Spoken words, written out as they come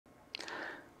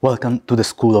Welcome to the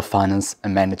School of Finance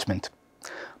and Management.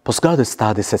 Postgraduate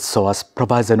studies at SOAS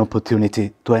provides an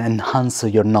opportunity to enhance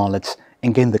your knowledge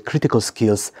and gain the critical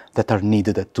skills that are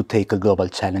needed to tackle global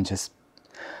challenges.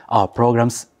 Our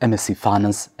programs, MSc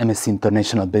Finance, MSc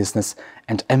International Business,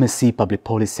 and MSc Public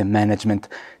Policy and Management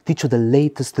teach you the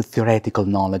latest theoretical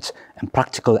knowledge and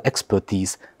practical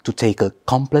expertise to tackle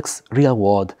complex,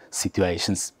 real-world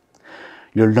situations.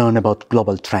 You'll learn about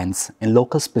global trends and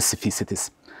local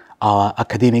specificities. Our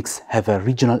academics have a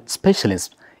regional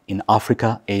specialism in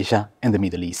Africa, Asia, and the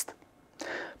Middle East.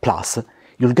 Plus,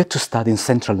 you'll get to study in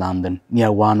central London,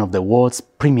 near one of the world's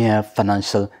premier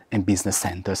financial and business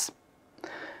centers.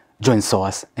 Join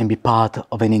SOAS and be part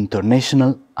of an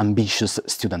international, ambitious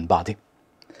student body.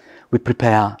 We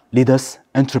prepare leaders,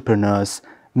 entrepreneurs,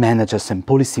 managers, and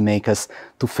policymakers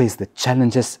to face the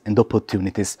challenges and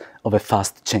opportunities of a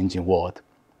fast-changing world.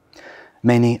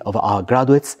 Many of our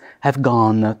graduates have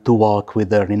gone to work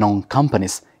with renowned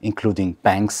companies, including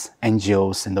banks,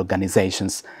 NGOs, and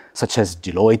organizations such as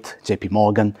Deloitte, JP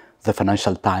Morgan, the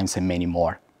Financial Times, and many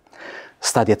more.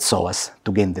 Study at SOAS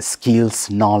to gain the skills,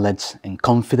 knowledge, and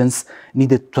confidence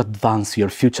needed to advance your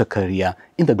future career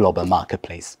in the global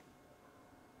marketplace.